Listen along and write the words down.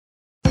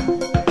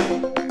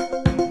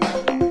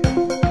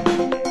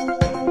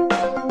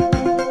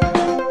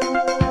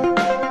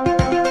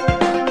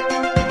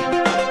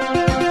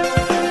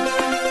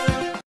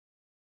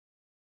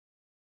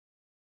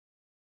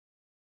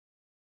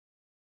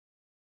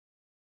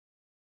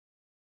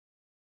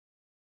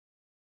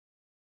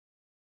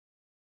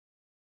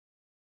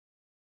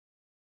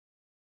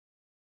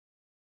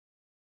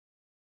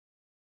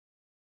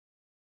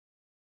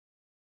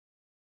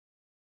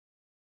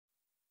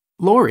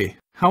Lori,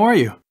 how are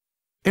you?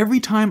 Every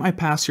time I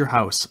pass your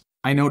house,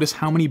 I notice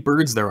how many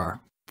birds there are,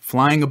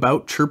 flying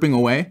about, chirping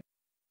away,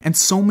 and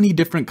so many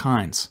different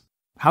kinds.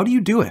 How do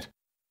you do it?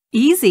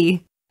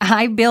 Easy.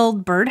 I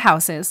build bird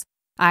houses.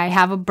 I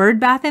have a bird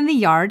bath in the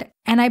yard,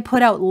 and I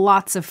put out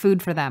lots of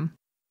food for them.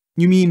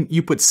 You mean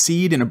you put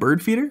seed in a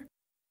bird feeder?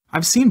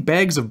 I've seen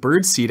bags of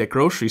bird seed at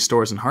grocery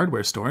stores and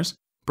hardware stores.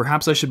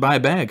 Perhaps I should buy a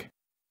bag.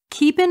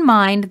 Keep in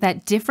mind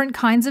that different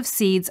kinds of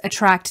seeds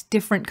attract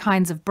different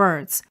kinds of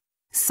birds.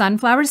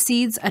 Sunflower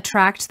seeds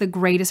attract the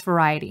greatest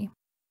variety.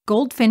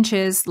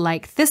 Goldfinches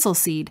like thistle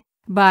seed,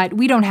 but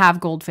we don't have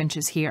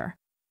goldfinches here.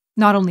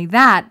 Not only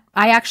that,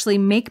 I actually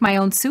make my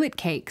own suet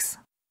cakes.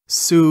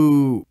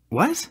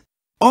 What?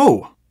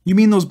 Oh, you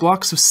mean those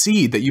blocks of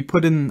seed that you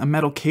put in a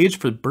metal cage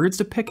for birds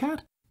to pick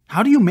at?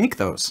 How do you make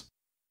those?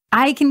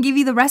 I can give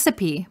you the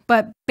recipe,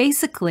 but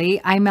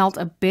basically I melt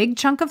a big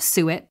chunk of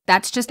suet,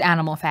 that's just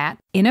animal fat,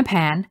 in a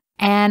pan,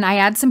 and I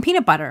add some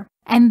peanut butter,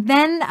 and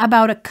then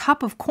about a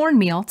cup of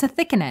cornmeal to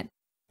thicken it.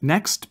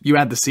 Next, you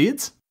add the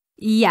seeds?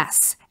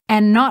 Yes,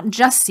 and not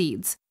just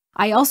seeds.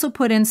 I also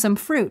put in some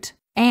fruit,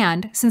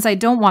 and since I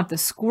don't want the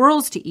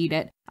squirrels to eat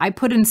it, I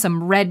put in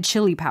some red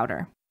chili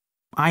powder.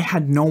 I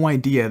had no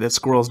idea that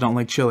squirrels don't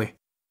like chili.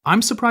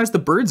 I'm surprised the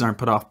birds aren't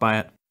put off by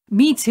it.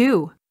 Me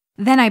too.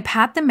 Then I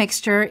pat the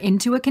mixture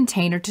into a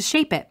container to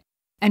shape it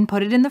and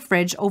put it in the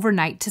fridge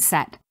overnight to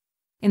set.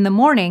 In the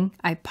morning,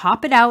 I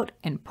pop it out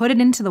and put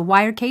it into the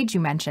wire cage you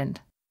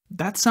mentioned.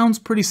 That sounds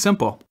pretty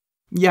simple.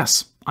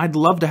 Yes, I'd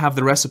love to have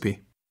the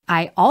recipe.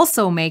 I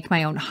also make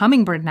my own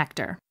hummingbird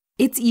nectar.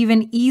 It's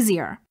even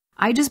easier.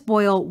 I just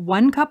boil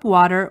 1 cup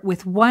water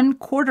with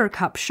 1/4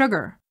 cup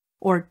sugar,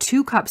 or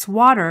 2 cups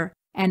water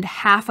and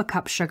half a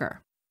cup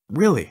sugar.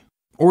 Really?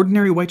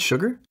 Ordinary white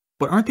sugar?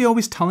 But aren't they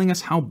always telling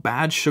us how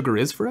bad sugar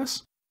is for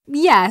us?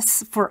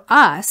 Yes, for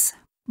us,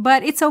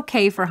 but it's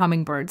okay for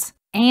hummingbirds.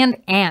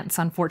 And ants,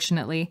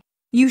 unfortunately.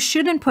 You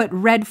shouldn't put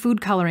red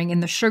food coloring in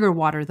the sugar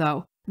water,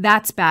 though.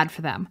 That's bad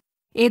for them.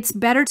 It's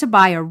better to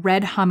buy a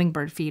red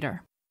hummingbird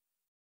feeder.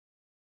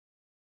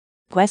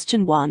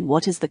 Question 1.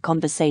 What is the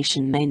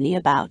conversation mainly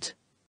about?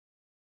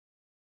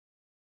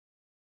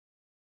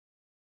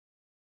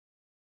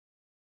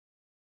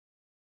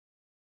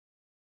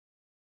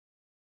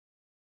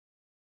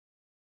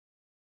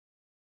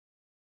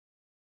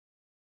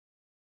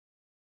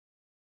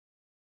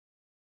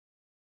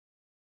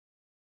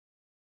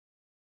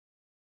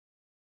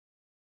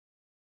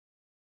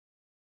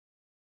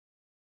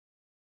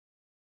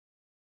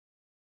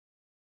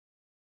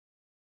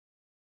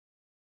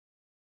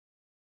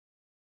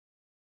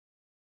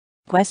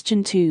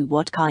 Question 2.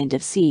 What kind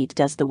of seed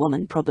does the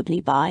woman probably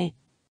buy?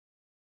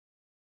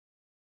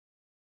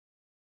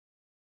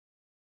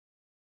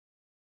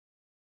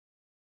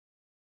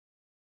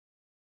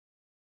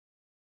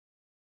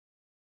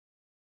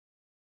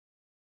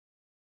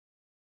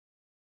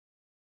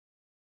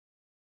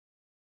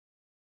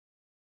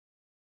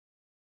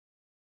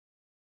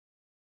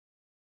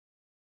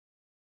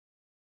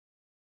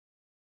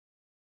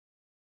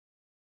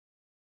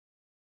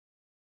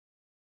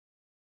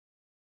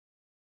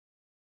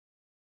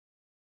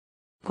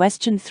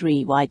 Question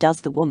 3. Why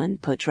does the woman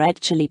put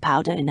red chili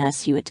powder in her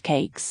suet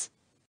cakes?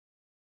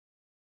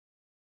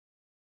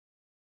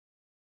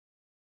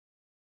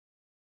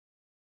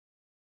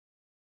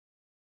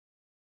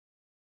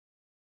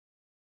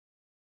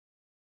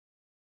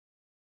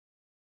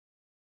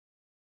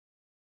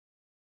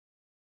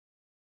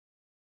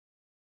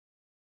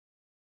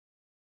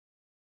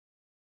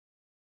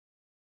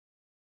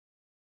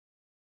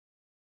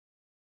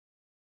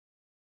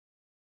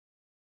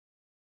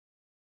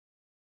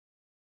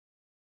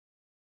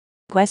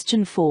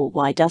 Question 4.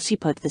 Why does she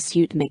put the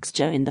suet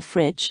mixture in the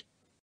fridge?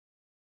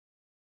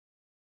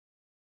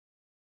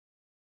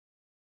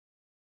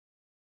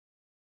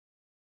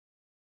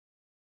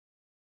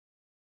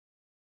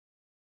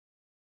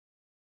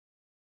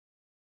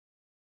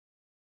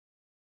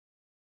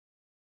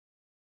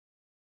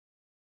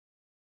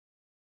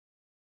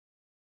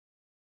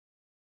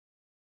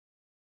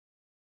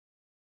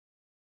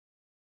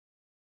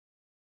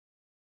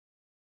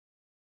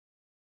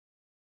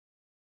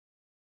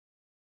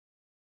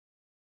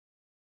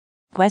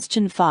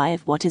 Question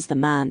 5. What does the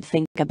man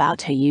think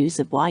about her use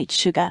of white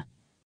sugar?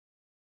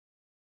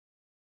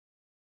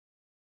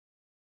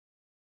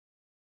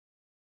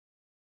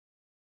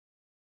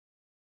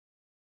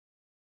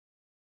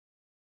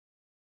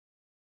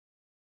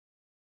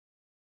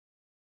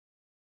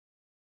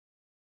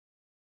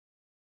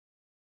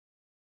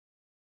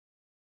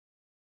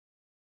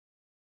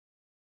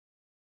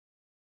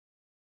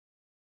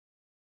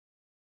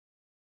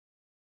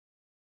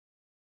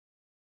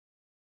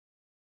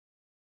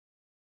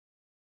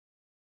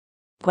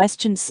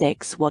 Question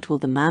 6. What will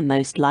the man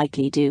most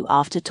likely do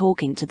after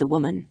talking to the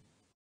woman?